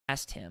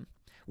asked him,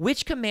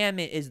 "Which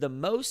commandment is the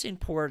most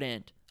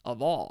important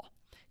of all?"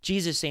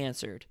 Jesus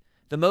answered,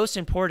 "The most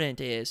important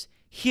is,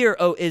 'Hear,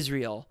 O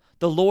Israel,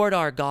 the Lord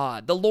our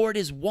God, the Lord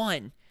is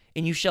one,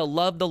 and you shall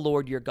love the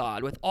Lord your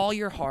God with all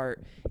your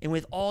heart and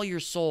with all your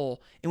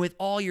soul and with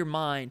all your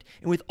mind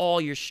and with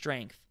all your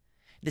strength.'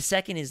 The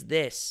second is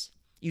this,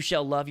 you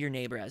shall love your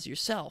neighbor as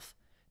yourself.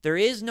 There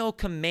is no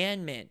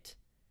commandment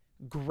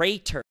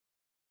greater."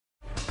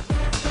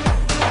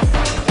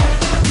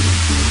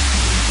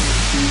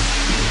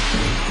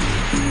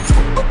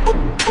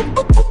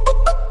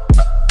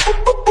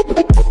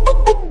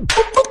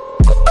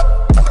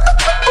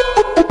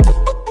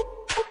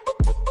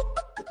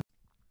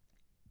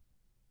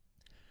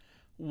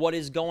 What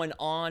is going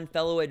on,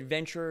 fellow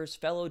adventurers,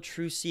 fellow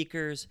truth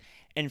seekers,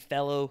 and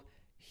fellow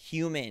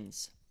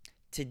humans?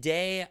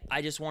 Today,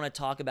 I just want to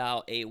talk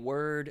about a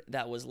word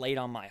that was laid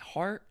on my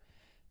heart,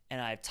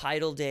 and I've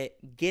titled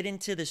it, "Get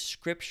into the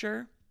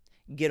Scripture,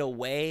 Get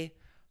Away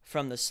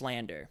from the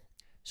Slander."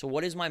 So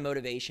what is my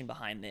motivation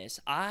behind this?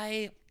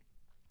 I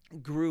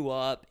grew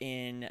up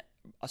in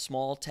a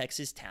small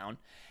Texas town,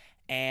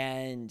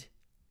 and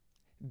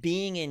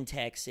being in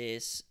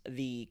Texas,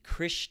 the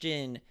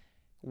Christian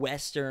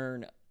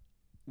Western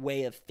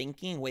way of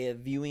thinking, way of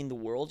viewing the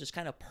world just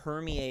kind of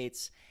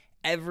permeates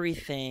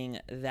everything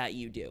that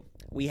you do.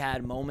 We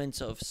had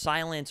moments of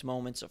silence,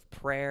 moments of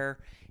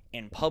prayer.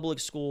 In public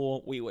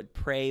school, we would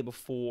pray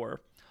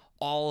before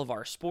all of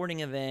our sporting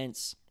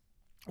events.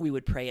 We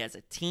would pray as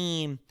a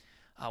team.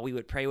 We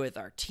would pray with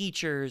our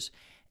teachers.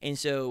 And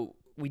so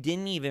we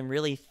didn't even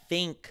really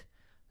think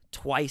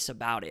twice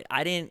about it.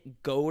 I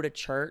didn't go to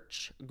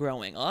church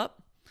growing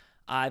up.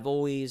 I've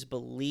always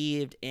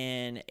believed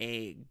in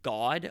a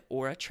God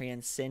or a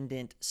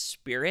transcendent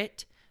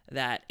spirit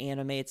that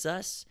animates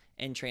us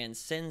and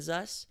transcends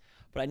us,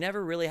 but I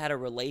never really had a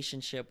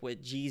relationship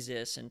with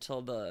Jesus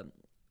until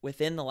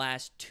within the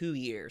last 2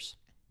 years.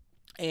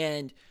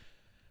 And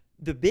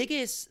the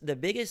biggest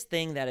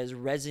thing that has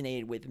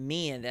resonated with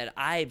me and that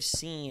I've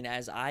seen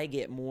as I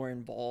get more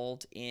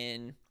involved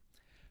in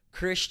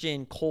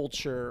Christian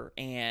culture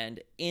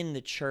and in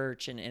the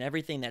church and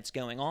everything that's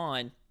going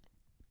on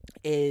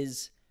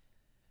is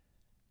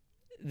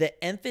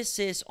the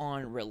emphasis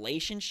on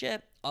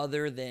relationship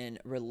other than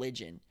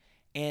religion.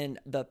 And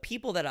the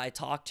people that I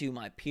talk to,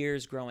 my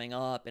peers growing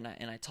up, and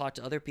I talk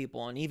to other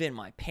people, and even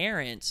my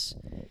parents,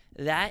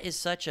 that is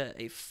such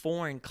a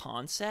foreign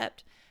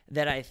concept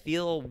that I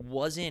feel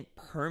wasn't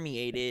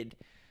permeated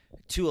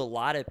to a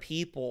lot of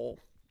people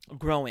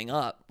growing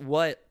up.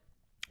 What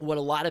a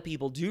lot of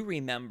people do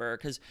remember,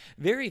 because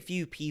very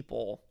few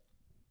people,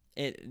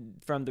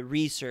 from the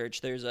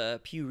research, there's a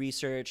Pew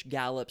Research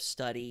Gallup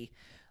study,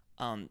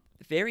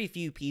 very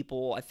few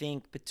people, I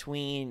think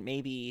between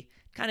maybe,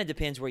 kind of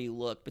depends where you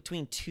look,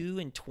 between 2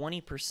 and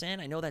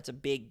 20%, I know that's a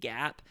big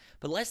gap,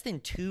 but less than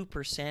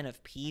 2%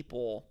 of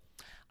people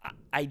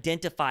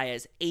identify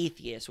as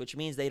atheists, which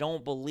means they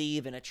don't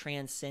believe in a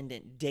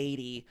transcendent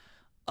deity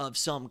of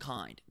some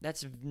kind.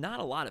 That's not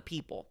a lot of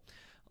people.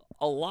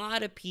 A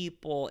lot of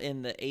people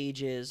in the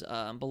ages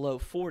below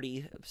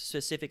 40,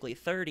 specifically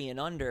 30 and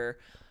under,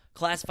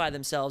 classify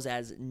themselves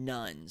as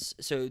nuns.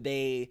 So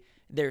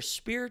they're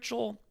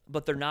spiritual,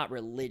 but they're not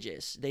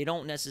religious. They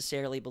don't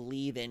necessarily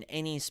believe in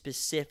any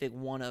specific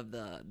one of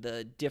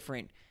the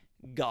different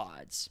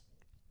gods.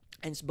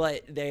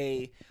 But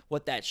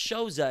what that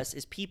shows us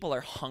is people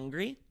are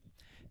hungry.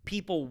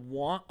 People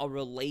want a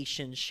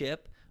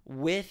relationship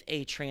with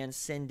a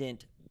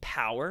transcendent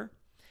power.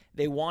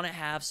 They want to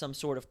have some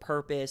sort of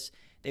purpose.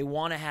 They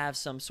want to have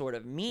some sort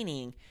of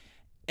meaning.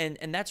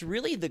 And that's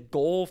really the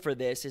goal for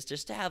this, is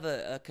just to have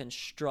a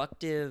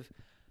constructive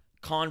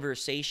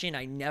conversation.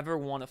 I never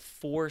want to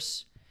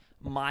force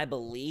my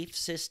belief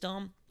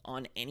system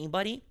on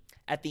anybody.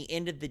 At the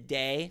end of the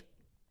day,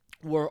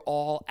 we're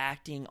all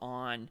acting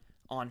on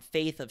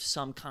faith of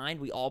some kind.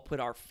 We all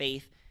put our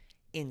faith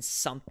in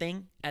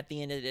something at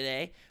the end of the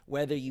day,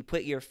 whether you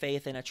put your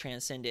faith in a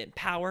transcendent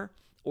power,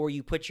 or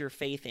you put your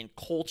faith in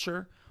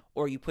culture,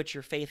 or you put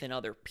your faith in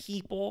other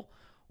people,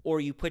 or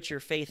you put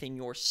your faith in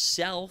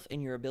yourself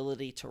and your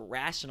ability to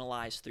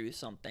rationalize through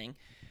something.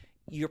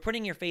 You're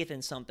putting your faith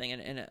in something,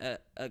 and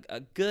a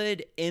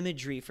good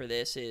imagery for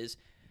this is,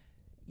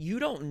 you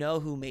don't know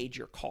who made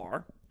your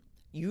car.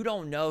 You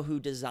don't know who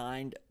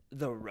designed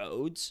the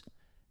roads,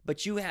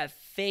 but you have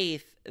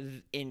faith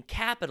in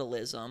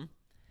capitalism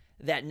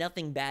that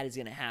nothing bad is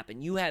going to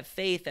happen. You have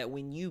faith that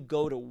when you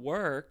go to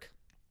work,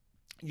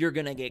 you're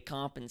going to get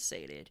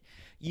compensated.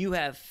 You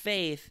have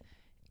faith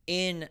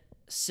in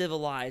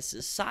civilized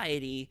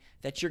society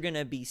that you're going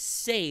to be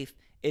safe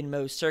in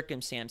most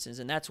circumstances,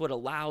 and that's what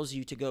allows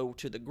you to go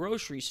to the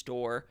grocery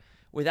store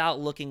without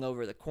looking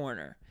over the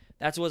corner.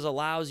 That's what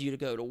allows you to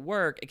go to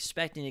work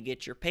expecting to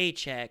get your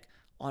paycheck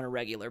on a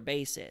regular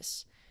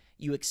basis.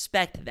 You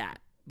expect that,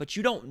 but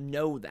you don't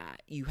know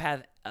that. You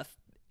have an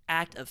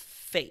act of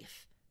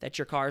faith that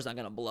your car is not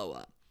going to blow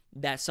up,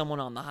 that someone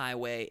on the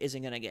highway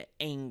isn't going to get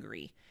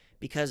angry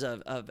because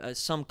of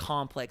some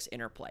complex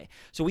interplay.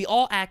 So we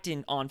all act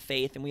on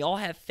faith, and we all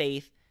have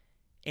faith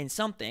in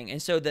something.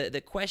 And so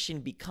the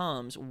question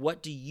becomes,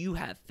 what do you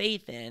have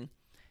faith in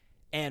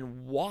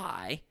and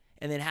why?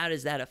 And then how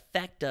does that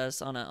affect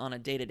us on a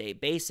day-to-day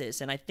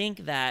basis? And I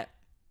think that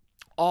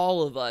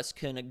all of us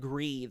can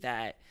agree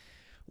that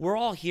we're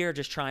all here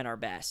just trying our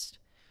best.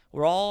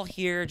 We're all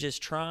here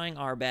just trying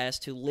our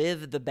best to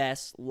live the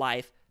best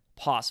life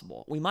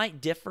possible. We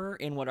might differ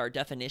in what our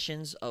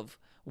definitions of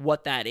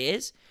what that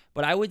is,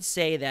 but I would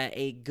say that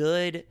a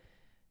good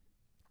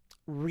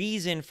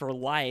reason for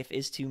life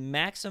is to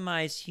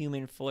maximize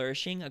human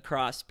flourishing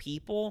across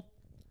people,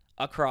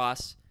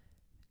 across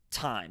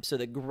time. So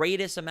the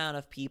greatest amount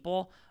of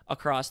people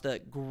across the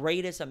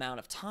greatest amount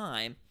of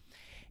time.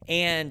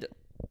 And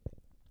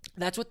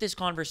that's what this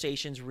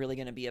conversation is really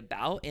going to be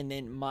about. And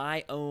then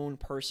my own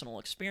personal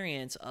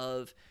experience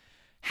of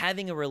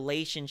having a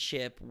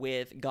relationship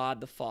with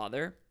God the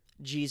Father,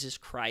 Jesus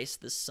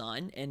Christ the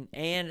Son,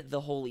 and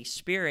the Holy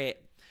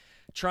Spirit,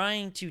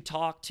 trying to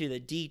talk to the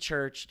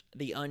de-churched,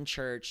 the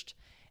unchurched,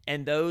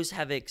 and those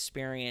have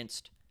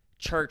experienced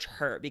church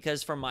hurt.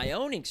 Because from my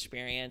own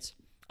experience,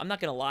 I'm not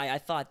going to lie, I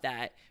thought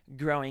that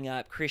growing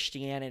up,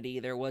 Christianity,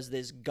 there was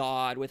this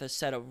God with a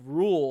set of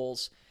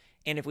rules,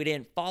 and if we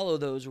didn't follow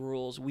those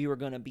rules, we were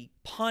going to be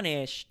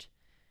punished,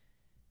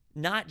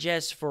 not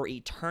just for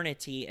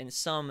eternity in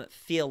some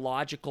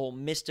theological,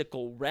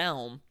 mystical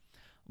realm,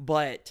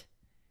 but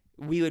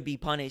we would be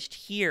punished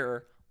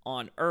here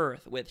on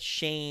earth with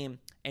shame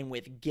and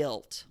with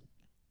guilt.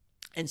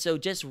 And so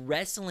just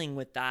wrestling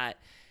with that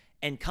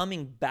and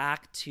coming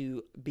back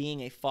to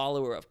being a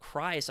follower of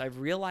Christ, I've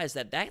realized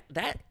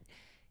that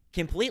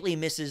completely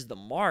misses the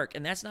mark,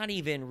 and that's not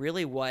even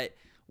really what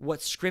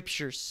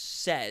Scripture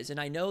says. And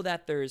I know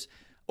that there's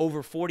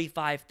over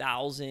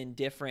 45,000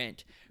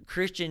 different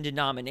Christian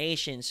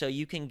denominations, so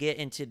you can get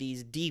into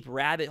these deep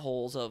rabbit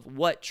holes of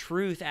what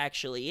truth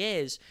actually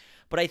is.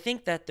 But I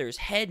think that there's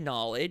head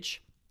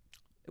knowledge.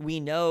 We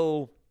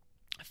know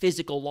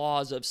physical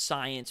laws of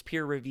science,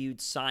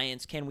 peer-reviewed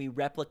science. Can we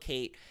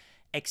replicate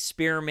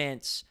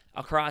experiments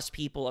across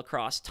people,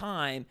 across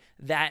time?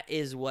 That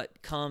is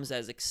what comes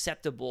as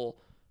acceptable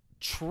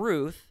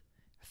truth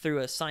through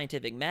a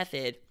scientific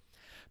method.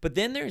 But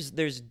then there's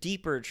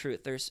deeper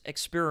truth. There's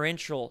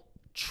experiential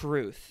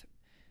truth.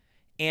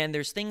 And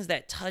there's things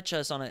that touch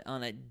us on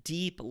a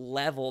deep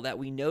level that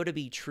we know to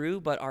be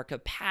true, but our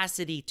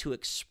capacity to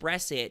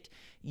express it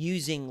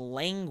using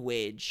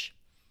language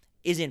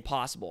isn't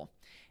possible.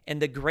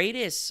 And the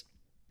greatest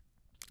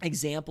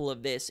example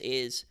of this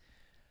is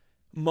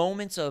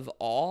moments of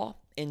awe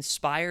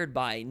inspired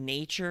by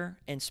nature,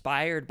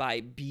 inspired by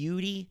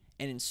beauty,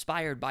 and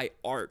inspired by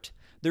art.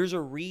 There's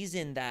a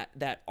reason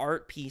that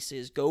art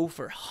pieces go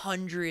for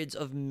hundreds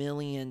of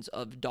millions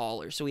of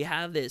dollars. So we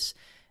have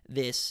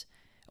this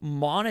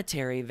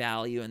monetary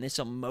value and this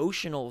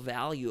emotional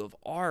value of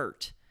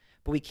art,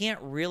 but we can't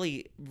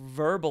really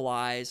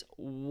verbalize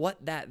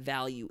what that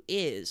value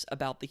is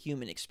about the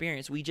human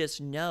experience. We just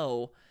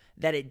know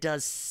that it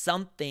does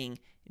something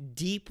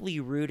deeply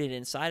rooted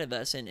inside of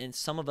us, and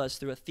some of us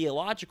through a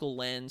theological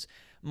lens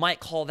might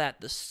call that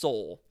the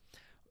soul.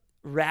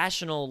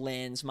 Rational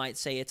lens might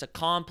say it's a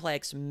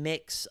complex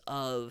mix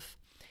of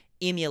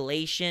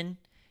emulation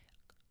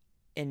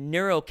and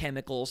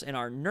neurochemicals in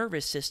our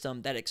nervous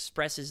system that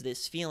expresses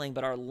this feeling,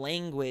 but our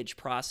language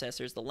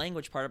processors, the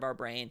language part of our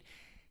brain,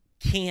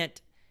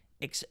 can't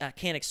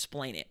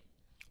explain it.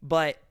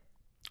 But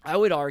I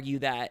would argue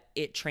that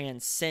it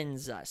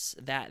transcends us,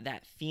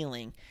 that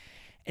feeling.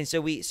 And so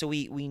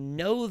we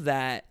know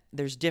that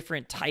there's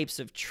different types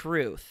of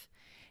truth.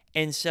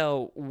 And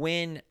so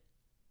when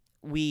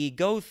we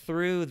go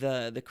through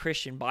the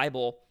Christian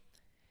Bible,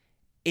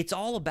 it's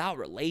all about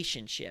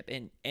relationship,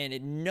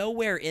 and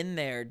nowhere in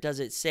there does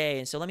it say,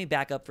 and so let me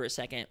back up for a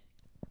second.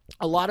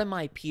 A lot of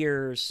my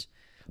peers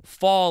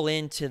fall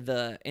into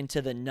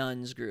the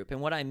nuns group, and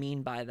what I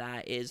mean by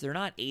that is they're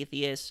not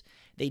atheists.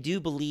 They do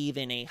believe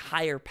in a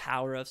higher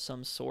power of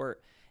some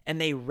sort, and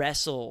they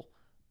wrestle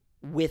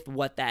with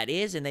what that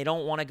is, and they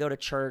don't want to go to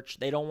church.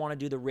 They don't want to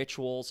do the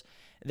rituals.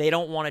 They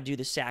don't want to do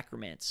the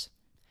sacraments.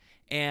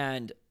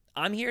 And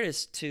I'm here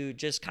to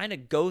just kind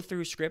of go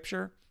through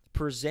Scripture,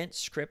 present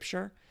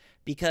Scripture,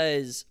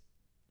 because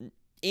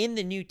in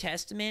the New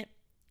Testament,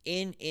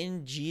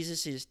 in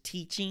Jesus's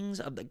teachings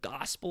of the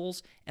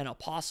Gospels and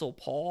Apostle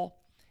Paul,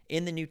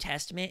 in the New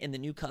Testament, in the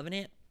New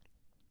Covenant,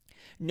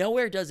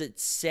 nowhere does it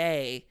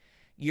say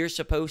you're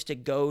supposed to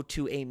go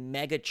to a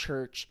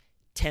megachurch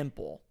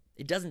temple.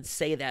 It doesn't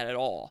say that at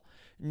all.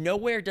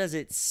 Nowhere does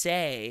it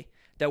say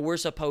that we're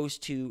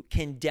supposed to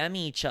condemn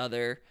each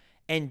other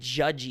and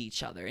judge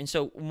each other. And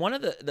so one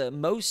of the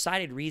most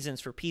cited reasons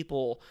for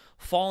people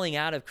falling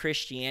out of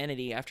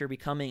Christianity after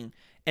becoming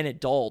an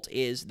adult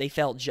is they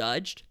felt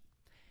judged.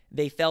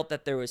 They felt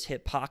that there was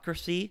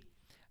hypocrisy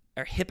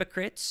or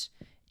hypocrites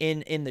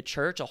in the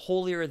church, a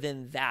holier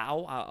than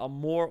thou, a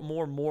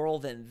more moral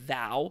than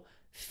thou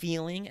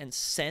feeling and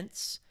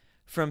sense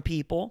from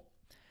people.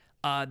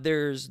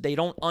 They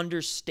don't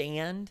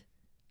understand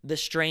the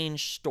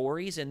strange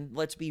stories. And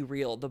let's be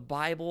real, the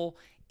Bible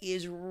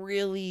is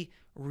really,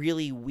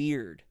 really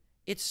weird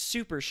It's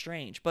super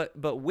strange. But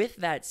with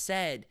that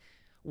said,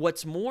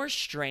 what's more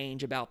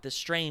strange about the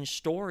strange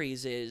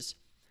stories is,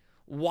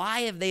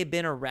 why have they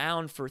been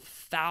around for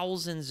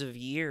thousands of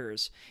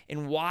years?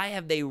 And why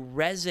have they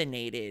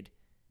resonated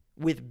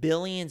with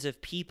billions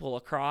of people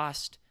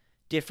across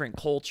different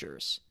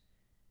cultures?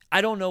 I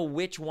don't know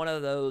which one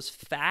of those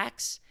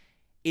facts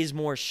is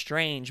more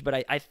strange,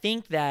 but I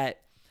think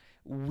that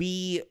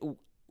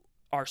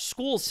our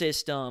school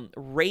system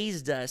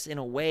raised us in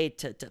a way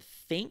to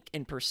think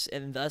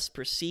and thus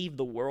perceive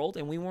the world,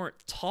 and we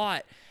weren't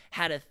taught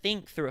how to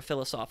think through a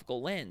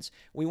philosophical lens.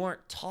 We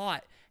weren't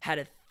taught how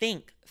to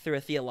think through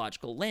a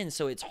theological lens,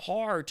 so it's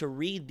hard to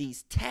read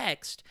these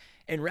texts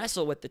and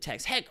wrestle with the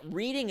text. Heck,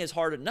 reading is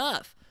hard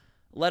enough,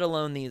 let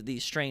alone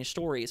these strange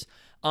stories.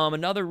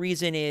 Another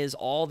reason is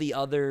all the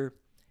other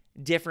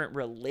different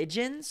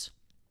religions.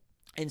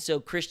 And so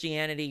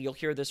Christianity, you'll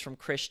hear this from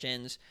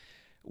Christians,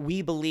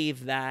 we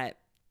believe that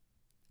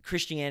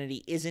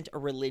Christianity isn't a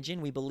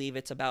religion. We believe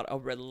it's about a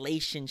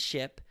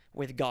relationship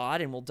with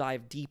God, and we'll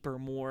dive deeper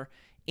more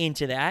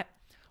into that.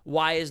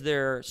 Why is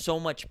there so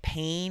much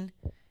pain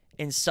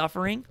and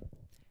suffering?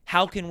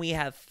 How can we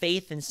have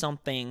faith in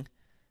something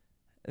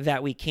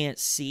that we can't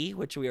see,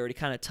 which we already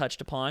kind of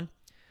touched upon?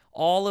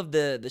 All of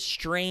the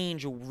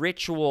strange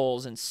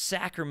rituals and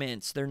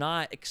sacraments, they're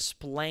not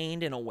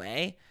explained in a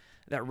way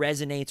that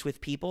resonates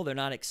with people. They're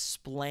not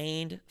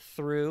explained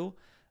through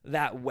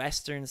that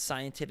Western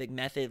scientific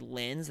method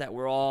lens that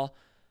we're all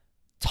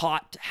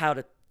taught how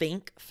to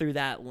think through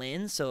that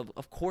lens. So,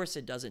 of course,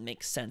 it doesn't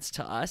make sense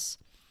to us.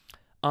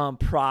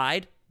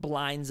 Pride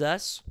blinds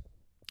us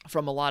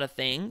from a lot of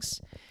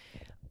things.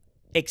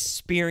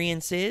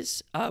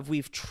 Experiences of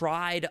we've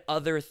tried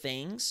other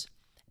things,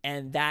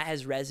 and that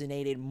has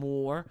resonated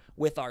more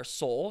with our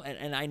soul.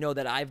 And I know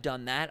that I've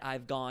done that.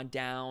 I've gone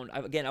down.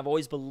 I've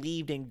always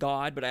believed in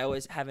God, but I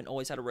haven't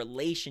always had a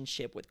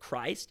relationship with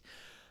Christ.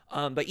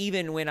 But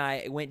even when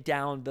I went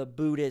down the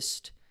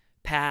Buddhist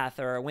path,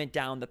 or I went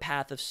down the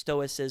path of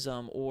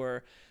Stoicism,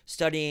 or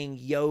studying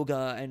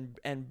yoga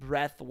and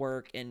breath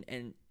work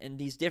and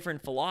these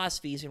different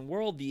philosophies and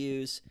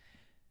worldviews,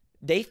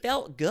 they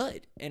felt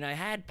good. And I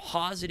had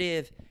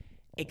positive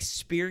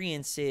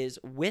experiences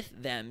with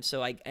them.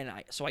 So I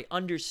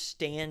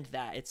understand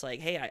that. It's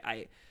like,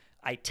 hey,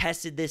 I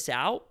tested this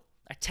out.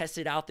 I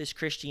tested out this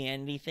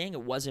Christianity thing.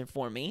 It wasn't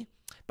for me.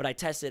 But I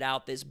tested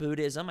out this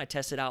Buddhism. I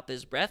tested out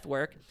this breath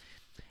work.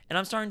 And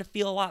I'm starting to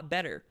feel a lot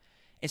better.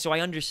 And so I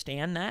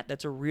understand that.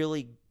 That's a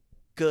really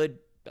good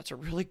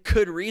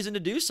reason to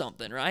do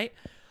something, right?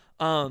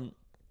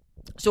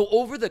 So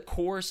over the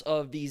course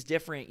of these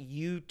different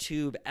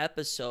YouTube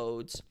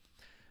episodes,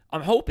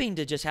 I'm hoping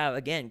to just have,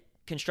 again,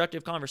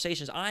 constructive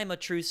conversations. I'm a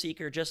truth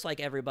seeker just like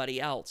everybody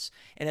else.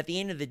 And at the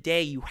end of the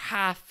day, you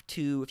have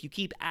to, if you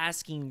keep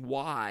asking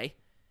why,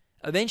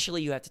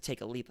 eventually you have to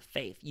take a leap of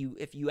faith.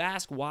 If you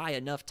ask why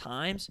enough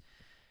times,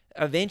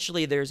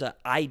 eventually there's a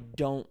I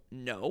don't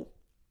know.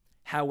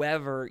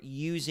 However,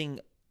 using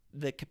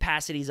the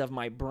capacities of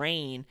my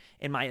brain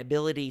and my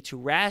ability to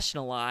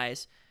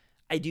rationalize,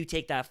 I do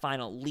take that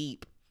final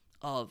leap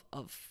of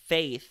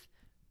faith,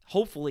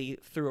 hopefully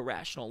through a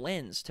rational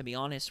lens, to be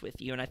honest with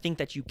you. And I think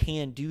that you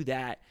can do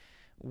that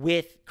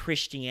with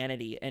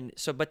Christianity. And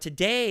so, but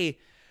today,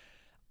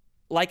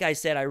 like I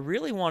said, I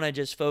really want to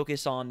just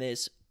focus on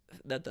this,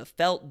 the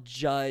felt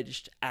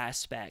judged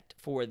aspect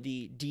for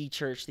the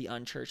de-church, the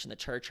unchurched, and the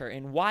church hurt.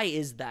 And why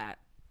is that?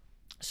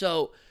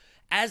 So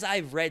as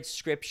I've read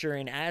scripture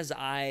and as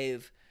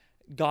I've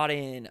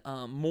gotten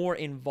more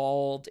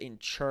involved in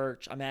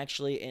church, I'm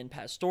actually in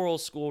pastoral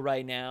school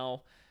right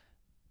now.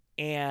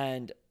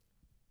 And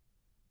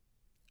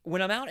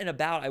when I'm out and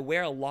about, I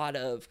wear a lot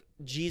of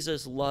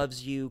Jesus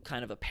loves you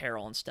kind of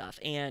apparel and stuff.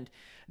 And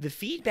the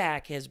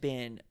feedback has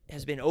been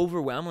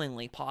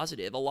overwhelmingly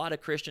positive. A lot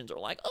of Christians are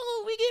like,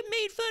 oh, we get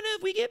made fun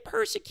of, we get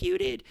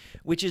persecuted,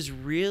 which is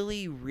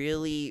really,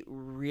 really,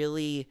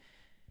 really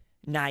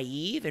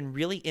naive and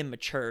really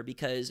immature,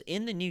 because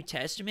in the New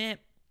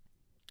Testament,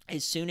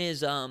 as soon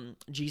as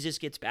Jesus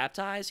gets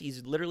baptized,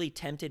 he's literally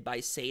tempted by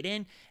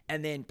Satan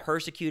and then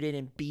persecuted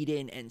and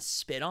beaten and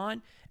spit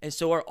on. And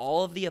so are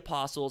all of the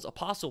apostles.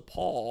 Apostle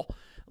Paul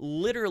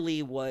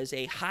literally was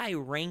a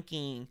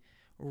high-ranking,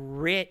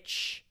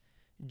 rich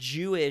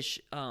Jewish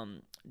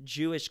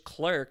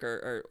clerk,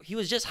 or he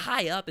was just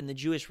high up in the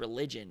Jewish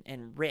religion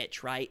and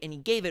rich, right? And he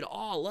gave it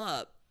all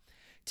up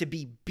to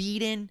be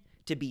beaten,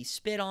 to be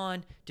spit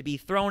on, to be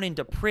thrown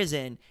into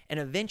prison, and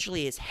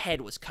eventually his head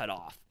was cut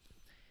off.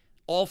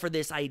 All for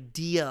this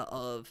idea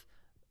of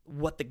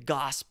what the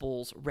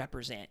Gospels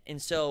represent.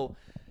 And so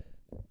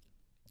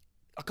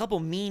a couple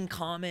mean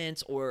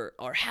comments or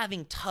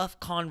having tough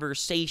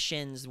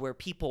conversations where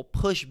people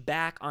push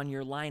back on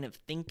your line of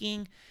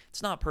thinking,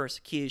 it's not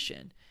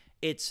persecution.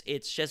 It's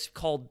just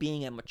called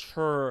being a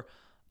mature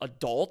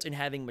adult and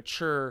having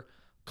mature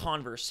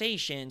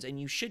conversations, and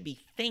you should be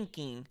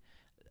thanking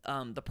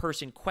the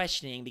person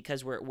questioning,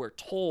 because we're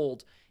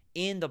told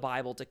in the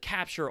Bible to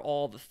capture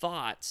all the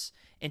thoughts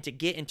and to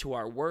get into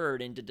our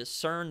word and to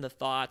discern the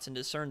thoughts and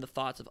discern the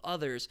thoughts of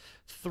others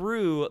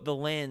through the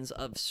lens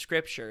of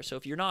Scripture. So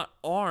if you're not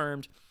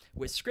armed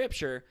with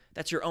Scripture,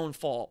 that's your own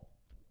fault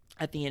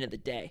at the end of the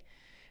day.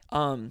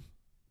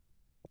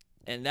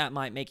 And that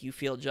might make you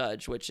feel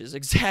judged, which is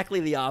exactly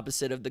the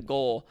opposite of the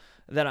goal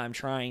that I'm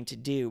trying to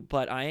do.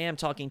 But I am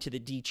talking to the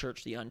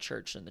de-churched, the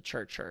unchurched, and the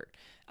church hurt.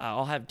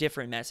 I'll have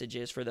different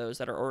messages for those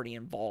that are already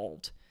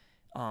involved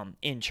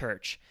in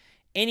church.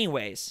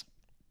 Anyways,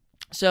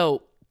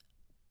 so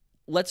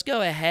let's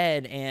go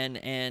ahead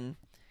and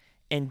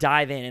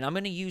dive in. And I'm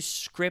going to use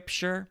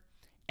Scripture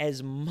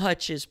as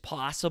much as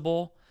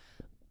possible,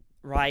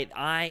 right?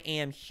 I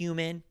am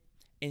human.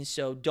 And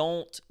so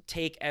don't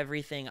take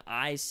everything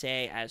I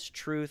say as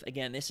truth.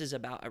 Again, this is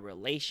about a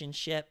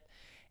relationship.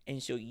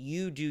 And so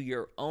you do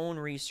your own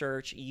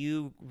research.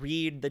 You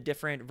read the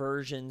different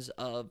versions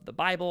of the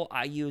Bible.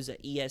 I use an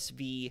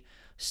ESV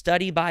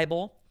study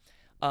Bible.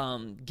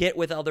 Get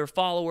with other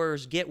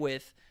followers, get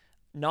with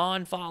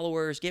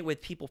non-followers, get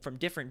with people from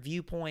different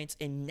viewpoints,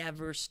 and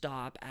never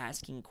stop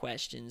asking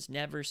questions.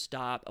 Never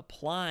stop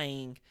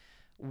applying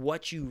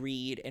what you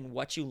read and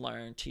what you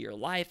learn to your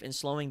life and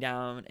slowing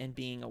down and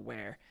being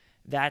aware.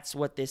 That's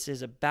what this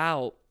is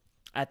about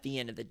at the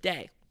end of the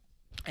day.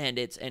 And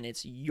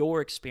it's your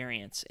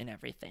experience and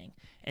everything.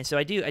 And so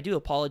I do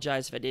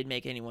apologize if I did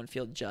make anyone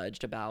feel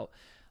judged about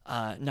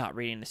not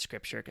reading the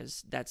Scripture,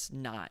 because that's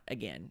not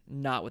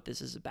what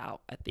this is about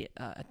at the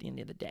end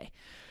of the day.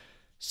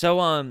 So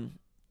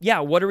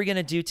what are we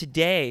gonna do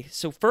today?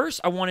 So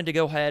first, I wanted to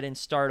go ahead and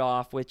start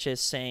off with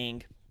just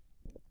saying,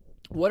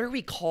 what are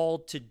we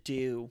called to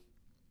do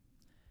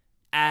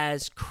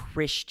as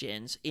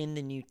Christians in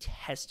the New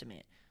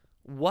Testament?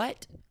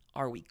 What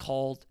are we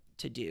called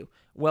to do?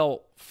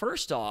 Well,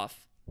 first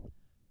off,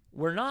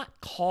 we're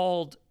not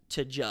called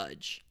to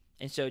judge.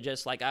 And so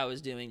just like I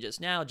was doing just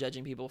now,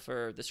 judging people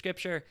for the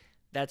Scripture,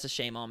 that's a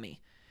shame on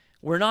me.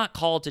 We're not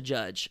called to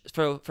judge.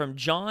 From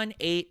John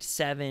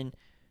 8:7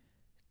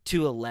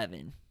 to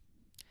 11.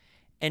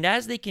 And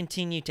as they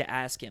continued to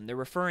ask him, they're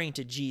referring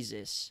to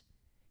Jesus,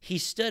 he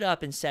stood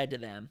up and said to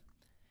them,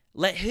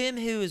 "Let him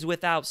who is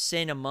without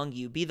sin among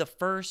you be the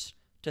first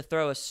to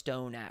throw a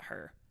stone at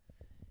her."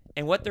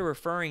 And what they're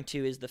referring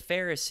to is the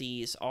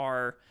Pharisees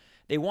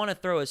they want to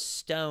throw a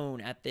stone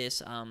at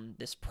this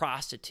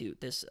prostitute,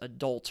 this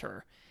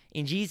adulterer.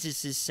 And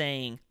Jesus is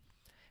saying,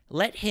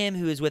 "Let him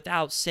who is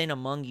without sin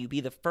among you be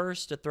the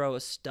first to throw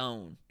a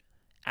stone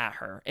at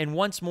her." And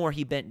once more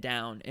he bent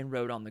down and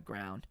wrote on the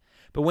ground.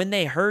 But when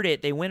they heard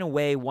it, they went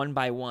away one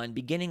by one,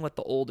 beginning with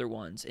the older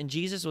ones. And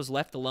Jesus was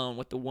left alone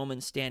with the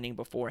woman standing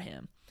before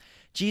him.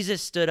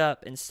 Jesus stood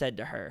up and said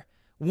to her,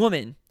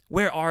 "Woman,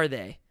 where are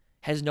they?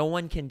 Has no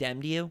one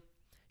condemned you?"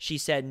 She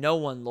said, "No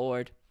one,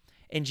 Lord."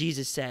 And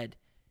Jesus said,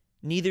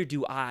 "Neither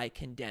do I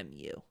condemn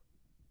you.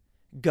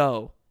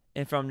 Go,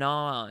 and from now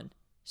on,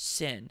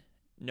 sin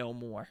no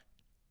more."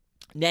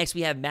 Next,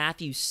 we have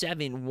Matthew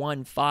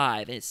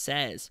 7:1-5. It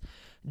says,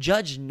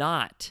 "Judge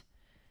not,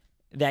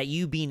 that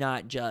you be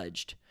not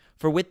judged.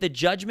 For with the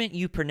judgment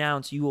you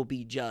pronounce, you will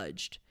be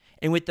judged.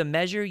 And with the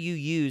measure you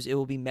use, it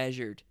will be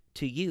measured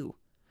to you.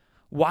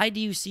 Why do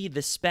you see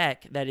the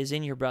speck that is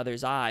in your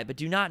brother's eye, but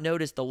do not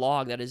notice the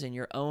log that is in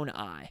your own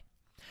eye?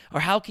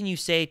 Or how can you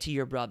say to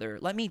your brother,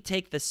 'Let me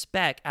take the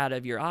speck out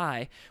of your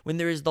eye,' when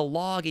there is the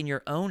log in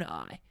your own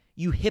eye?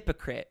 You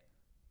hypocrite.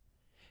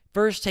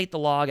 First take the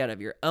log out of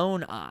your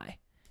own eye,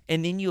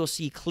 and then you will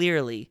see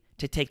clearly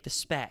to take the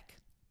speck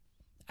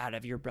out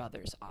of your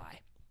brother's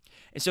eye."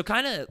 And so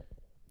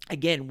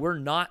again, we're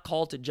not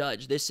called to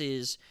judge.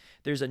 There's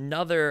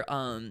another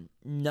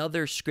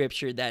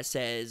scripture that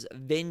says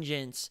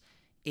vengeance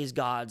is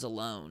God's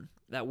alone,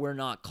 that we're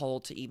not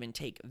called to even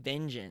take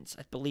vengeance.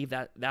 I believe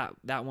that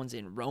one's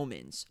in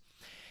Romans.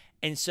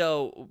 And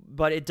so,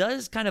 but it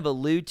does kind of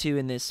allude to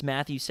in this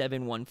Matthew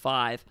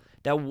 7:1-5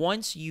 that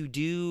once you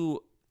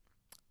do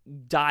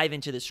dive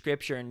into the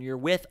Scripture and you're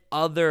with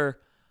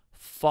other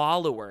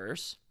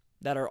followers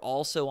that are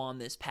also on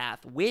this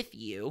path with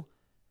you,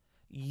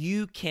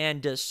 you can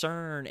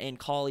discern and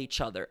call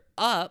each other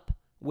up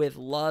with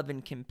love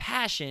and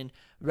compassion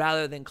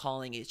rather than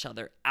calling each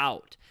other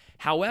out.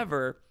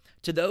 However,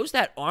 to those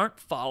that aren't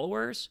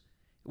followers,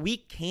 we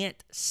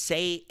can't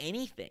say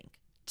anything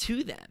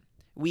to them.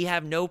 We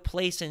have no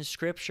place in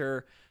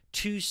Scripture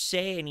to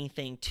say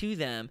anything to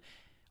them.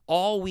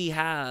 All we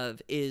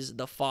have is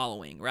the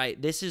following, right?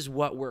 This is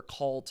what we're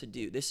called to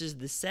do. This is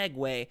the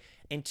segue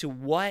into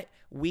what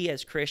we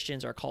as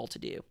Christians are called to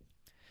do.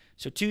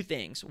 So two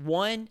things.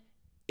 One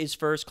is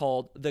first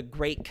called the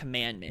Great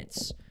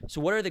Commandments.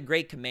 So what are the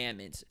Great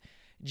Commandments?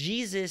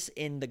 Jesus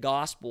in the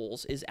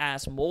Gospels is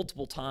asked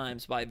multiple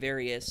times by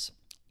various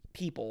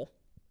people,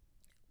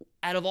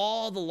 out of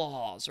all the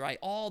laws, right?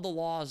 All the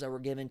laws that were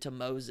given to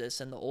Moses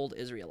and the old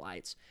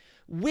Israelites,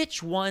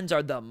 which ones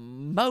are the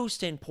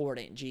most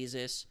important,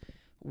 Jesus?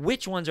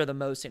 Which ones are the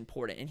most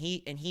important?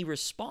 And he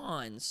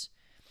responds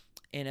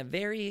in a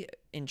very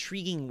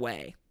intriguing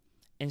way.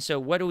 And so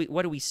what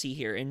do we see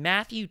here? In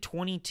Matthew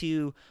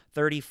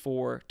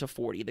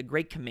 22:34-40, the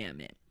great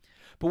commandment.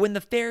 But when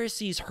the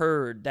Pharisees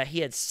heard that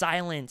he had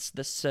silenced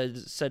the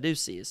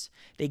Sadducees,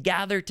 they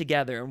gathered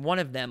together, and one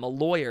of them, a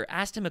lawyer,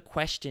 asked him a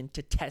question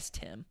to test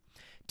him.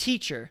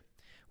 Teacher,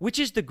 which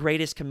is the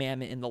greatest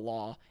commandment in the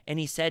law? And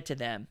he said to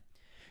them,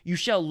 you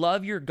shall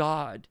love your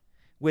God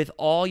with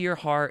all your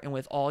heart and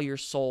with all your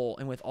soul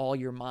and with all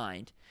your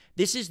mind.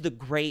 This is the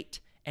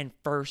great and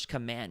first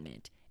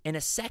commandment. And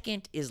a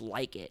second is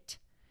like it.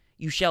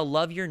 You shall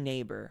love your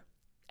neighbor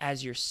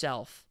as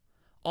yourself.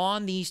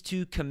 On these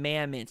two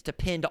commandments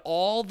depend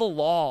all the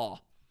law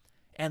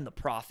and the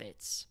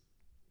prophets.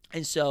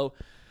 And so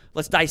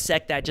let's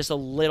dissect that just a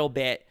little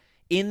bit.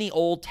 In the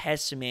Old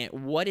Testament,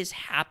 what is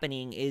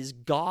happening is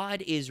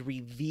God is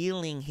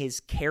revealing his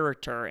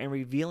character and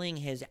revealing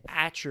his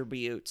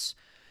attributes,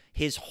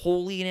 his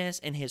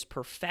holiness and his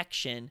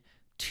perfection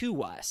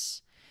to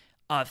us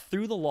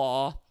through the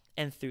law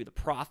and through the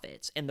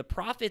prophets. And the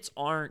prophets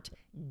aren't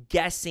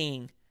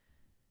guessing,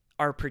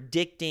 are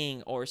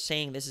predicting, or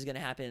saying this is going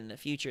to happen in the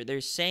future.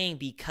 They're saying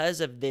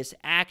because of this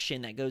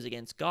action that goes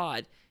against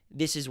God,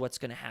 this is what's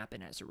going to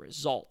happen as a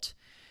result.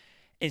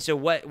 And so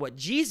what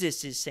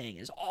Jesus is saying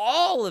is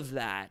all of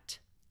that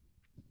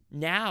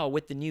now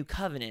with the new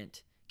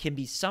covenant can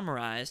be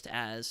summarized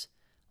as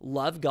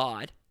love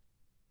God.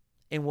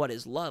 And what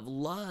is love?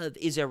 Love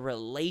is a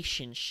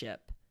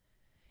relationship.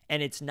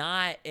 And it's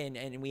not,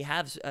 and we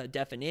have a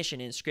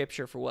definition in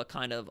Scripture for what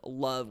kind of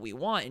love we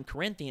want in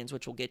Corinthians,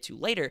 which we'll get to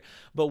later.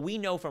 But we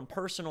know from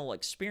personal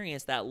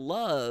experience that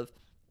love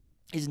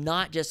is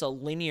not just a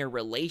linear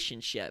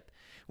relationship.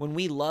 When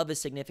we love a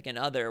significant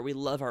other, or we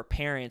love our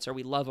parents, or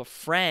we love a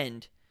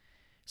friend,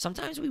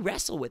 sometimes we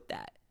wrestle with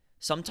that.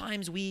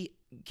 Sometimes we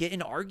get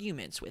in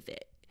arguments with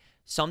it.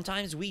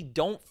 Sometimes we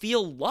don't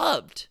feel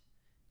loved,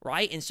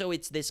 right? And so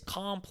it's this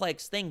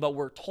complex thing, but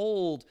we're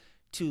told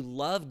to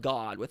love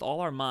God with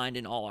all our mind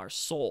and all our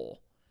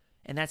soul.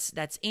 And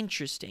that's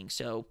interesting.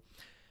 So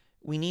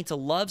we need to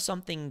love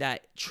something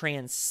that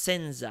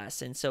transcends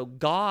us. And so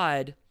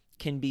God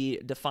can be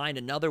defined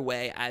another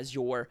way as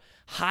your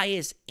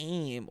highest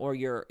aim or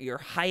your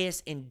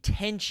highest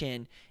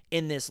intention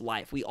in this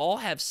life. We all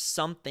have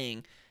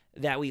something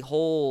that we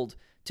hold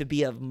to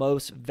be of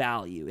most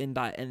value.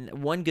 And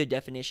one good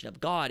definition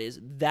of God is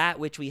that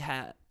which we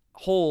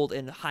hold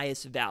in the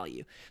highest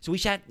value. So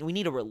we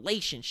need a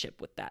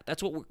relationship with that.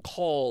 That's what we're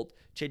called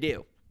to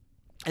do.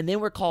 And then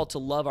we're called to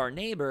love our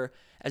neighbor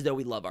as though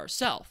we love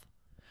ourselves.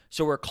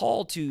 So we're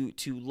called to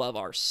love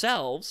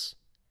ourselves.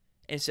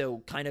 And so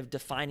kind of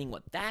defining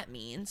what that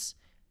means,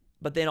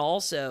 but then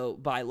also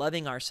by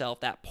loving ourselves,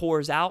 that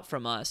pours out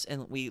from us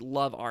and we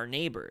love our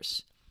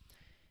neighbors.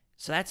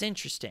 So that's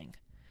interesting.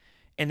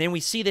 And then we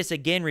see this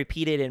again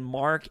repeated in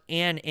Mark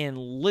and in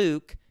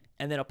Luke,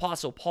 and then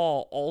Apostle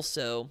Paul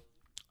also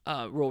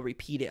will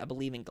repeat it, I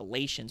believe, in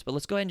Galatians. But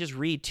let's go ahead and just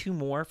read two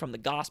more from the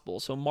gospel.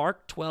 So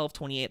Mark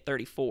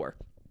 12:28-34.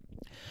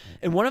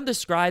 And one of the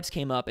scribes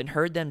came up and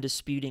heard them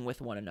disputing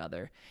with one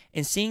another,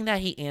 and seeing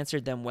that he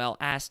answered them well,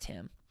 asked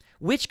him,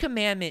 which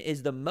commandment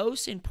is the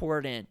most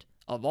important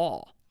of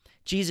all?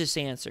 Jesus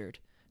answered,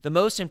 the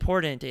most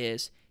important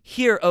is,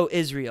 hear, O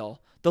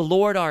Israel, the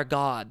Lord our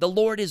God, the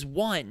Lord is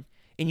one,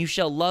 and you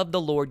shall love the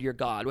Lord your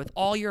God with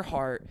all your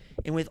heart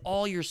and with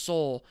all your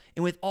soul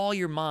and with all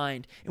your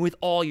mind and with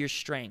all your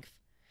strength.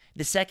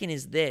 The second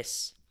is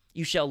this,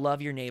 you shall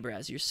love your neighbor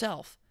as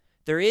yourself.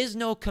 There is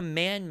no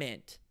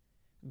commandment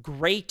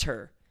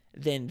greater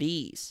than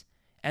these.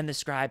 And the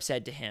scribe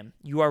said to him,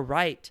 you are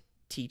right,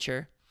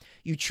 teacher.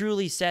 You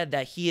truly said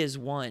that he is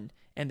one,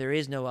 and there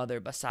is no other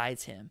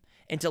besides him.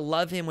 And to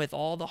love him with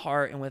all the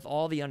heart and with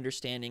all the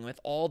understanding, with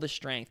all the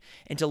strength,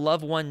 and to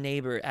love one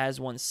neighbor as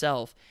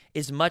oneself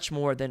is much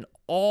more than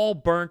all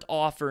burnt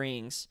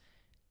offerings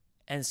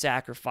and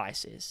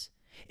sacrifices.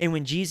 And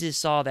when Jesus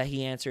saw that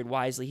he answered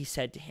wisely, he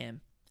said to him,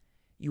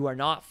 you are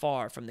not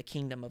far from the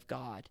kingdom of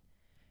God.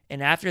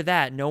 And after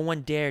that, no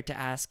one dared to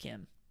ask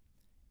him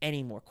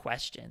any more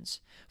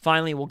questions.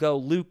 Finally, we'll go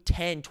Luke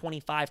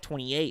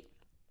 10:25-28.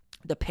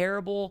 The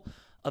parable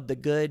of the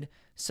good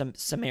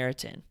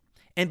Samaritan.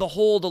 And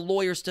behold, a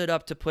lawyer stood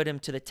up to put him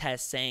to the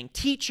test, saying,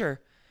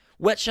 teacher,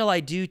 what shall I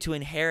do to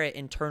inherit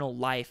eternal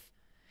life?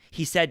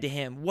 He said to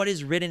him, what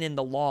is written in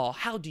the law?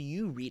 How do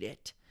you read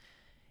it?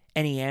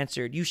 And he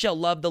answered, you shall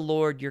love the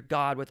Lord your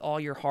God with all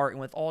your heart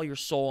and with all your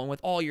soul and with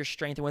all your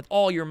strength and with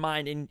all your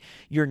mind, and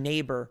your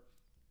neighbor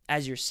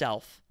as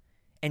yourself.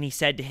 And he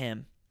said to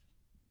him,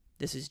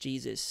 this is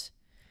Jesus,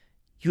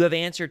 you have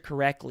answered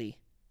correctly.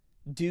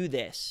 Do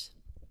this,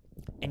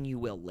 and you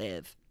will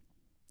live.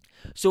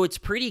 So it's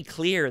pretty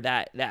clear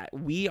that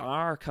we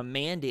are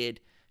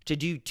commanded to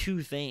do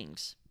two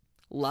things: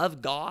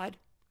 love God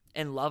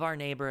and love our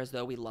neighbor as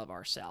though we love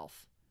ourselves.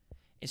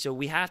 And so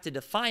we have to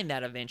define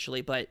that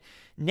eventually. But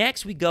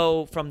next we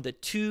go from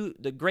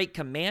the great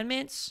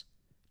commandments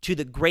to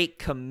the great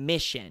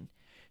commission.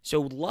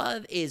 So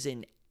love is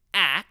an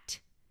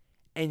act,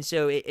 and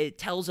so it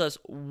tells us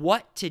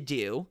what to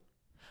do.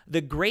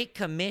 The Great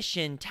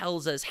Commission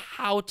tells us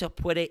how to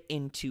put it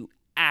into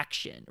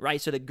action,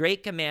 right? So the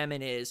great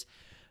commandment is,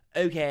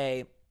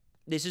 okay,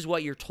 this is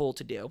what you're told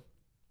to do.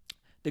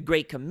 The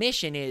great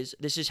commission is,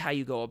 this is how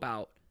you go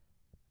about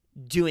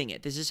doing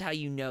it. This is how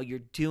you know you're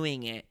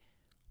doing it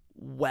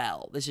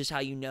well. This is how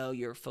you know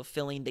you're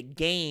fulfilling the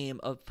game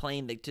of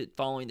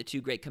following the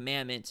 2 great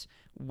commandments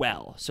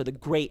well. So the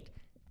great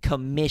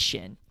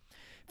commission.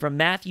 From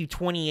Matthew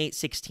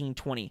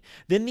 28:16-20.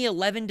 Then the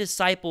 11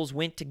 disciples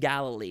went to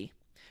Galilee,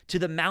 to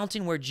the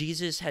mountain where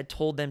Jesus had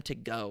told them to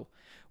go.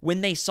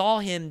 When they saw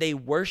him, they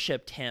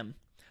worshiped him,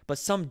 but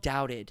some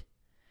doubted.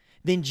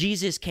 Then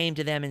Jesus came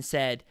to them and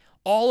said,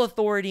 all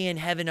authority in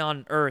heaven and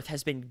on earth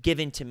has been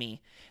given to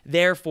me.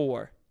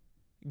 Therefore,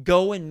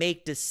 go and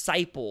make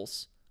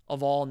disciples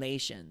of all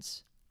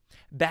nations,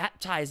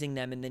 baptizing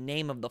them in the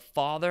name of the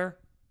Father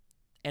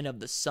and of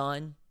the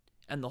Son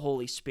and the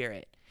Holy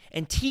Spirit,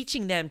 and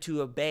teaching them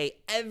to obey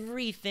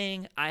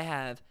everything I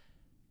have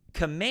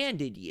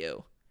commanded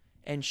you.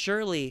 And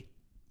surely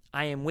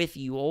I am with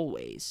you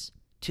always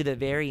to the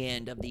very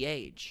end of the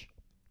age.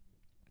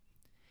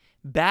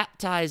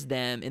 Baptize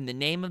them in the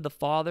name of the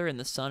Father and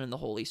the Son and the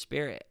Holy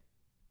Spirit,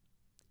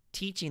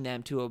 teaching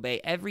them to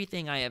obey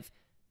everything I have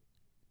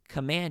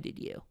commanded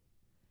you.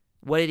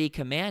 What did he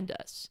command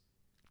us?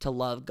 To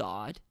love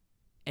God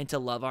and to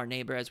love our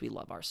neighbor as we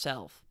love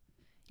ourselves.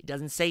 It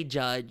doesn't say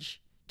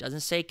judge,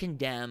 doesn't say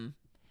condemn,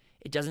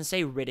 it doesn't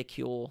say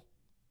ridicule.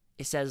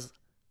 It says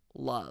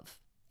love.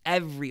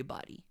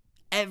 Everybody,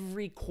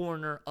 every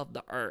corner of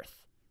the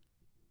earth.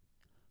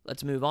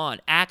 Let's move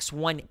on. Acts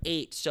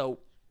 1:8. So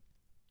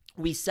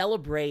we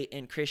celebrate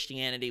in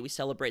Christianity, we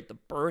celebrate the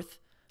birth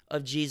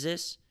of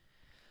Jesus,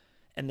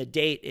 and the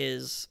date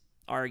is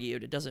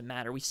argued. It doesn't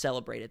matter. We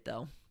celebrate it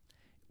though.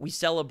 We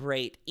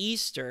celebrate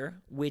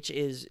Easter, which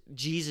is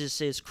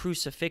Jesus'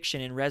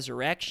 crucifixion and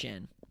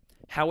resurrection.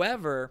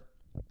 However,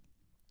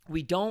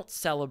 we don't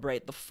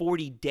celebrate the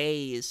 40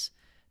 days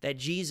that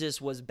Jesus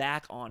was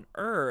back on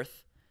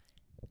earth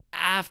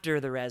after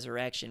the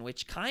resurrection,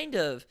 which kind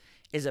of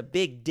is a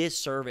big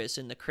disservice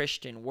in the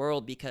Christian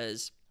world,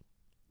 because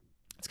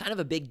it's kind of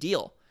a big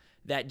deal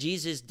that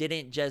Jesus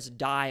didn't just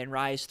die and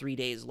rise 3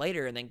 days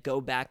later and then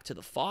go back to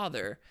the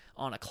Father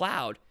on a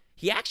cloud.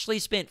 He actually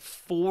spent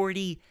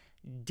 40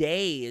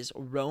 days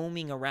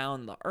roaming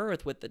around the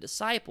earth with the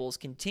disciples,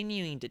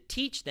 continuing to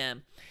teach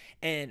them,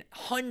 and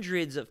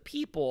hundreds of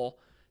people,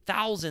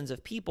 thousands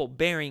of people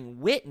bearing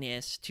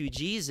witness to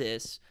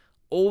Jesus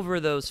over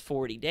those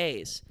 40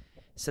 days.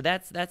 So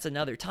that's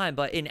another time.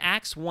 But in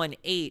Acts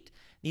 1:8,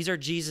 these are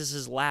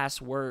Jesus'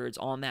 last words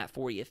on that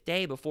 40th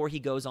day before he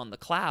goes on the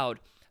cloud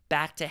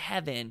back to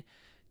heaven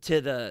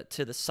to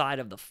the side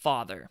of the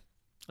Father.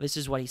 This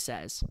is what he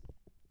says.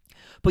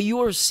 But you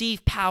will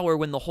receive power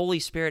when the Holy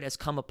Spirit has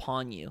come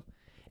upon you,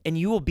 and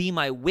you will be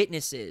my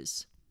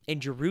witnesses in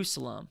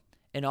Jerusalem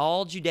and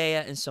all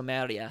Judea and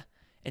Samaria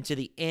and to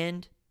the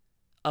end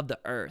of the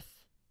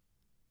earth.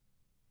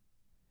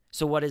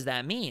 So what does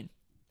that mean?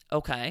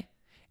 Okay.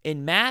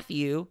 In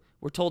Matthew,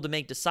 we're told to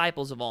make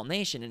disciples of all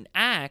nations. In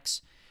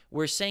Acts,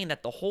 we're saying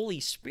that the Holy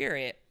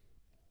Spirit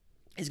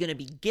is going to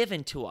be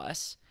given to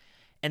us,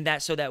 and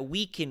that so that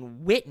we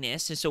can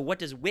witness. And so what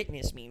does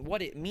witness mean?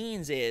 What it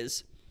means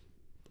is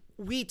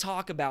we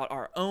talk about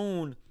our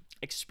own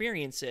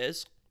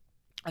experiences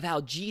of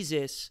how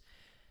Jesus'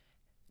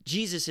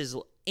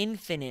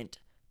 infinite,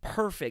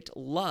 perfect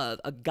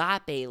love,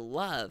 agape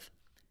love,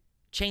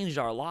 changed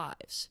our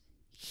lives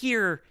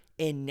here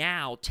and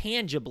now,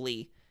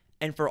 tangibly,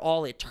 and for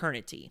all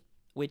eternity,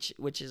 which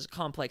is a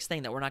complex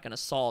thing that we're not going to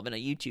solve in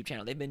a YouTube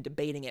channel. They've been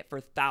debating it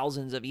for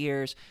thousands of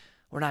years.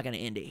 We're not going to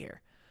end it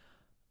here.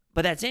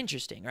 But that's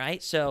interesting,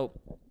 right? So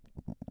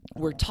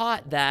we're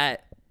taught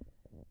that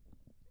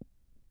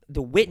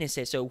the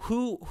witnesses, so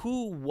who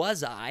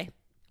was I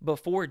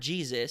before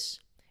Jesus,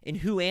 and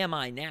who am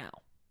I now?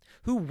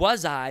 Who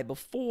was I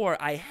before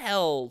I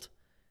held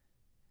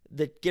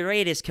the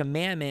greatest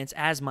commandments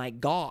as my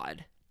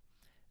God,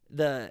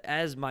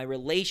 as my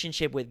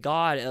relationship with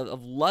God,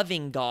 of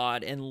loving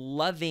God and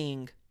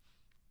loving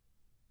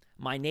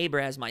my neighbor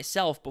as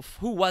myself?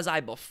 Who was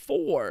I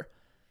before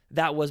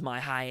that was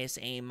my highest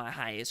aim, my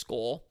highest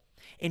goal?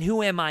 And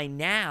who am I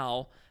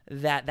now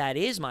that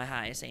is my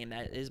highest aim,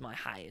 that is my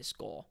highest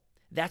goal?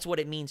 That's what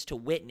it means to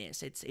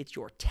witness. It's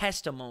your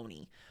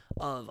testimony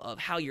of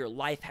how your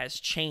life has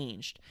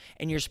changed.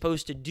 And you're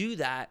supposed to do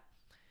that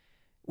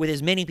with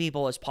as many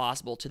people as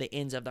possible to the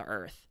ends of the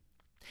earth.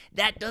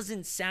 That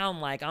doesn't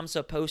sound like I'm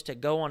supposed to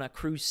go on a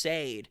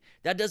crusade.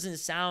 That doesn't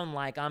sound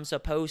like I'm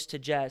supposed to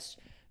just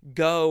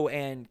go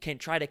and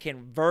try to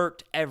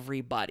convert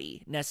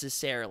everybody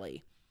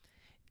necessarily.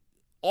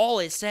 All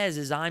it says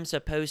is I'm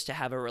supposed to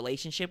have a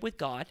relationship with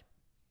God.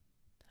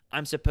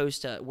 I'm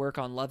supposed to work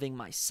on loving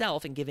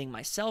myself and giving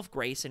myself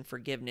grace and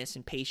forgiveness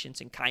and patience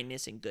and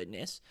kindness and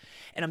goodness.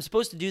 And I'm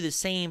supposed to do the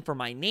same for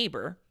my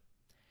neighbor.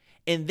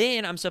 And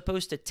then I'm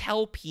supposed to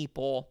tell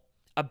people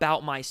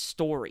about my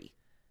story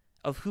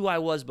of who I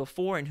was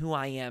before and who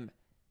I am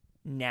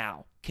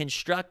now,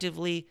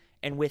 constructively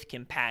and with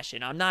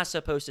compassion. I'm not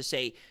supposed to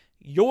say,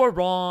 you're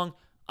wrong,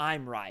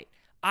 I'm right.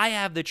 I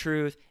have the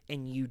truth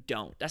and you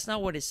don't. That's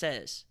not what it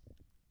says.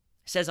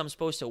 It says I'm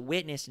supposed to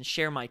witness and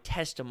share my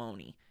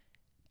testimony,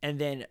 and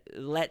then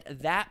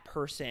let that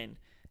person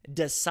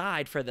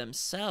decide for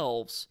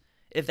themselves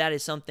if that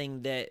is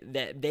something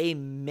that they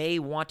may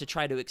want to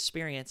try to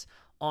experience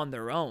on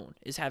their own,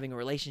 is having a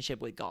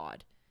relationship with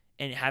God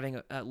and having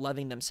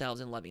loving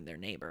themselves and loving their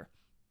neighbor.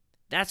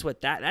 That's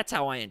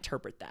how I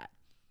interpret that.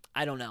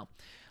 I don't know.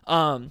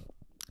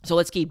 So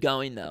let's keep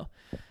going though.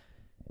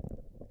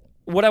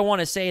 What I want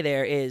to say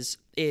there is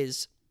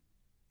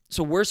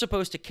so we're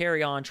supposed to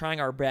carry on trying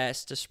our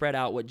best to spread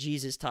out what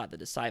Jesus taught the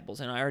disciples,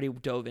 and I already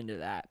dove into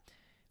that.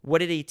 What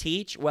did he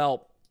teach?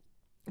 Well,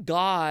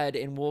 God,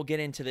 and we'll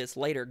get into this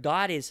later,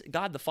 God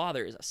the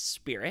Father is a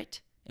spirit,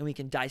 and we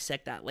can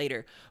dissect that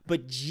later.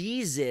 But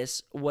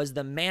Jesus was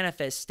the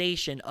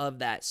manifestation of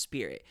that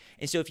spirit.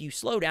 And so if you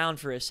slow down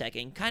for a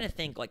second, kind of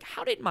think like,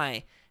 how did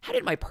my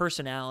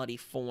personality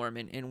form,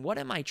 and what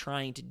am I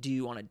trying to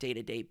do on a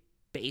day-to-day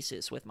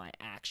basis with my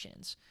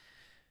actions?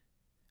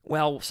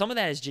 Well, some of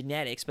that is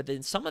genetics, but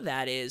then some of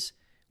that is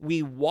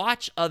we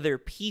watch other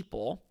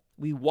people,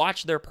 we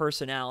watch their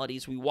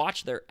personalities, we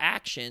watch their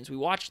actions, we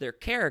watch their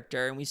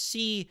character, and we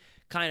see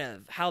kind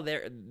of how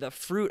the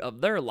fruit of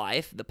their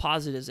life, the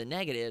positives and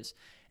negatives,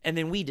 and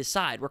then we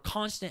decide. We're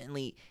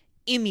constantly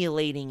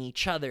emulating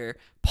each other,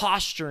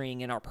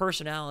 posturing, and our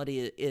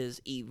personality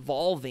is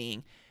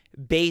evolving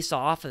based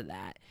off of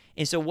that.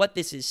 And so what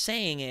this is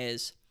saying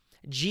is,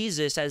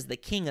 Jesus as the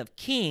King of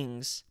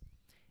Kings,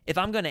 if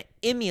I'm going to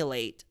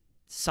emulate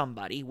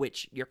somebody,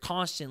 which you're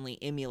constantly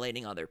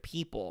emulating other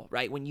people,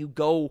 right? When you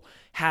go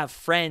have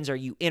friends or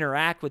you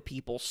interact with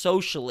people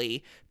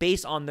socially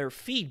based on their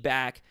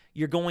feedback,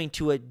 you're going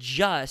to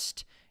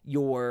adjust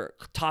your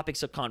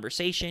topics of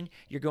conversation.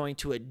 You're going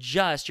to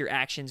adjust your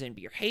actions and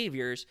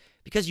behaviors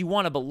because you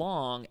want to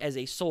belong as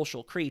a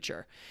social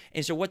creature.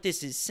 And so what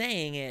this is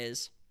saying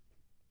is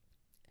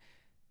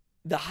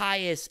the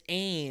highest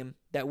aim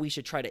that we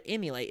should try to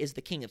emulate is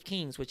the King of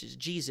Kings, which is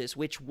Jesus,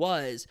 which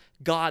was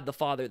God the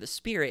Father, the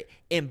Spirit,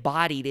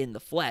 embodied in the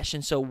flesh.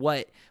 And so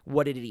what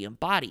did he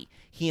embody?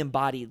 He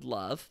embodied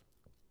love.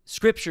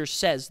 Scripture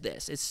says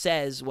this. It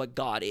says what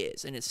God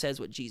is, and it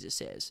says what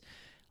Jesus is.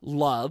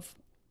 Love,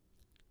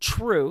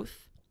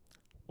 truth,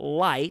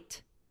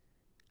 light,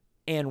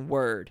 and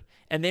word.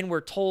 And then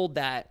we're told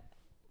that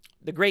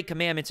the Great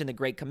Commandments and the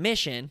Great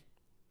Commission,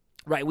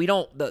 right, we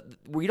don't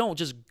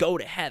just go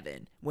to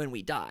heaven when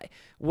we die.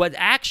 What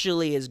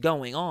actually is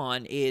going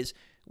on is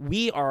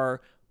we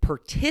are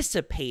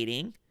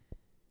participating.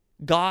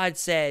 God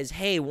says,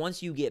 hey,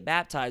 once you get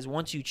baptized,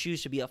 once you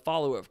choose to be a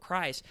follower of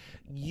Christ,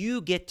 you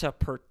get to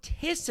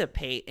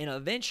participate in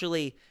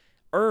eventually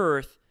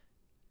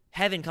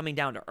heaven coming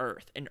down to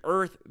earth, and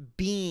earth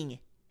being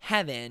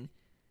heaven,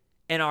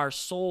 and our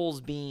souls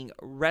being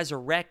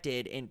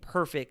resurrected in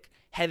perfect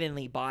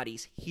heavenly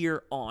bodies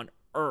here on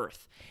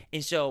earth.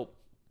 And so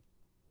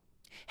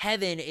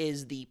heaven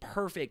is the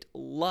perfect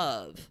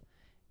love.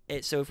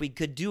 So if we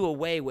could do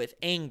away with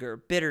anger,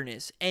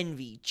 bitterness,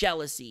 envy,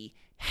 jealousy,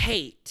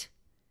 hate,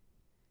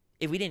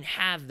 if we didn't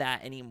have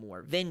that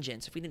anymore,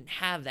 vengeance, if we didn't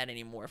have that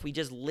anymore, if we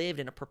just lived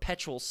in a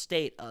perpetual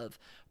state of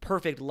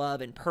perfect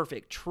love and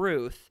perfect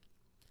truth,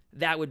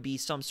 that would be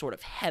some sort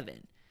of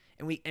heaven.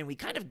 And we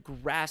kind of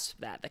grasp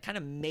that. That kind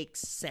of makes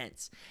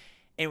sense.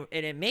 And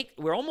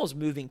we're almost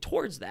moving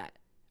towards that.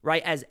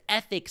 Right? As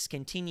ethics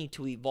continue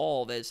to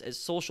evolve, as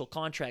social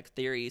contract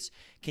theories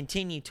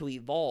continue to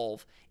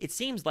evolve, it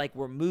seems like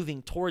we're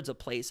moving towards a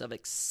place of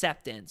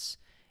acceptance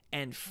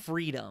and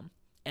freedom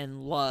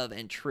and love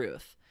and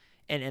truth.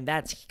 And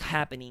that's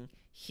happening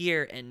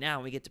here and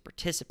now. We get to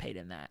participate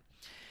in that.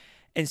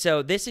 And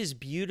so this is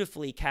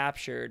beautifully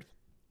captured,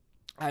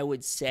 I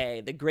would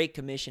say. The Great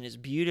Commission is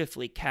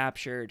beautifully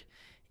captured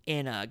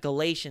in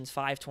Galatians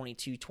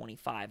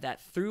 5:22-25,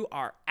 that through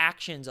our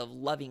actions of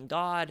loving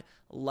God,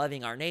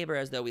 loving our neighbor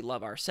as though we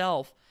love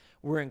ourselves,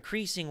 we're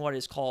increasing what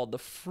is called the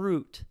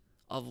fruit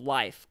of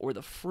life, or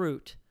the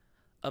fruit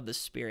of the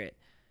Spirit.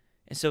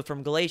 And so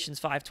from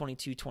Galatians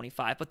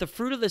 5:22-25, but the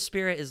fruit of the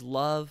Spirit is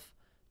love,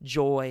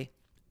 joy,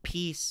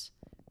 peace,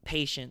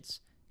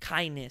 patience,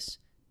 kindness,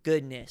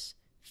 goodness,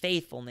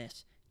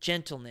 faithfulness,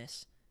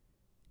 gentleness,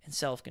 and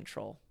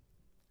self-control.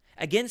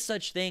 Against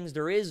such things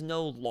there is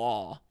no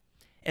law.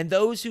 And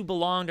those who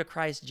belong to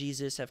Christ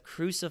Jesus have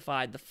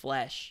crucified the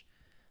flesh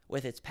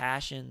with its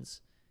passions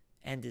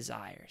and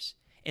desires.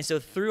 And so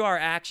through our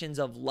actions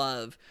of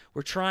love,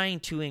 we're trying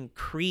to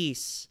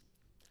increase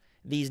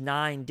these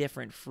 9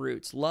 different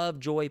fruits: love,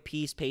 joy,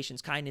 peace,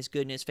 patience, kindness,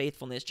 goodness,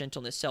 faithfulness,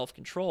 gentleness,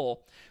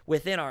 self-control,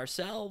 within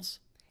ourselves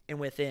and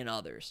within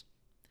others.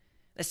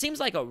 That seems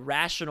like a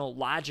rational,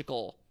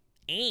 logical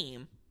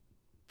aim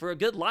for a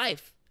good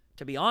life,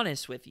 to be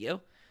honest with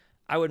you.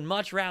 I would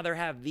much rather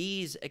have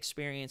these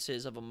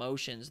experiences of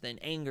emotions than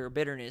anger,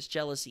 bitterness,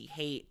 jealousy,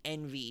 hate,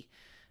 envy,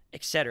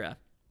 etc.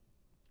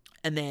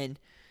 And then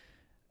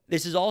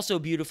this is also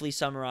beautifully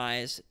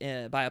summarized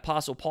by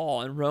Apostle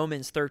Paul in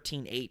Romans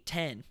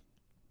 13:8-10.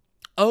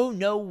 Owe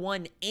no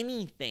one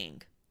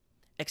anything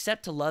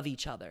except to love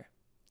each other.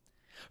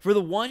 For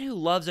the one who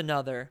loves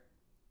another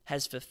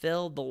has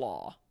fulfilled the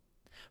law.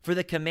 For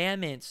the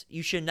commandments,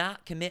 you should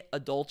not commit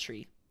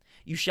adultery.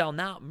 You shall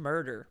not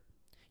murder.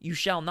 You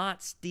shall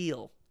not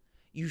steal.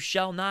 You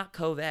shall not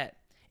covet.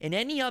 And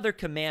any other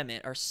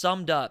commandment are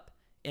summed up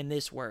in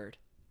this word.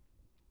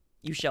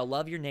 You shall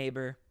love your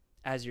neighbor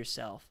as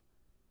yourself.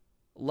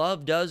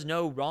 Love does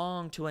no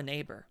wrong to a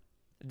neighbor.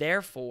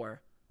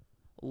 Therefore,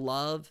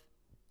 love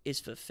is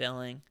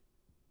fulfilling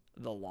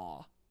the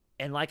law.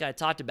 And like I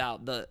talked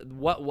about,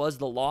 what was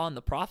the law and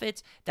the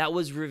prophets? That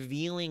was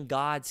revealing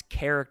God's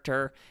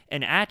character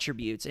and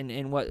attributes.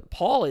 And what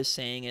Paul is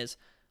saying is,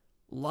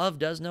 love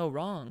does no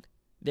wrong.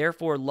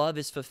 Therefore, love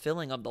is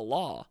fulfilling of the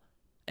law.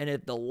 And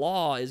if the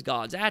law is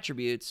God's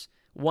attributes,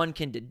 one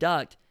can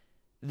deduct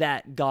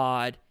that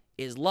God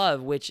is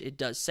love, which it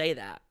does say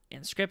that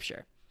in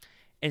Scripture.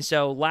 And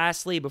so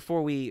lastly,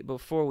 before we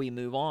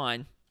move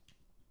on,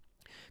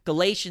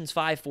 Galatians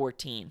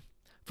 5:14,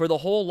 for the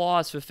whole law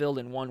is fulfilled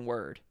in one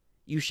word,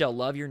 you shall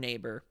love your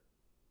neighbor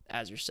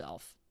as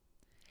yourself.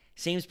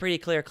 Seems pretty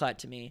clear-cut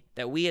to me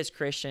that we as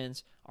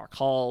Christians are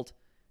called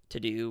to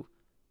do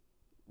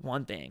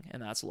one thing,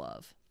 and that's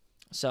love.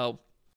 So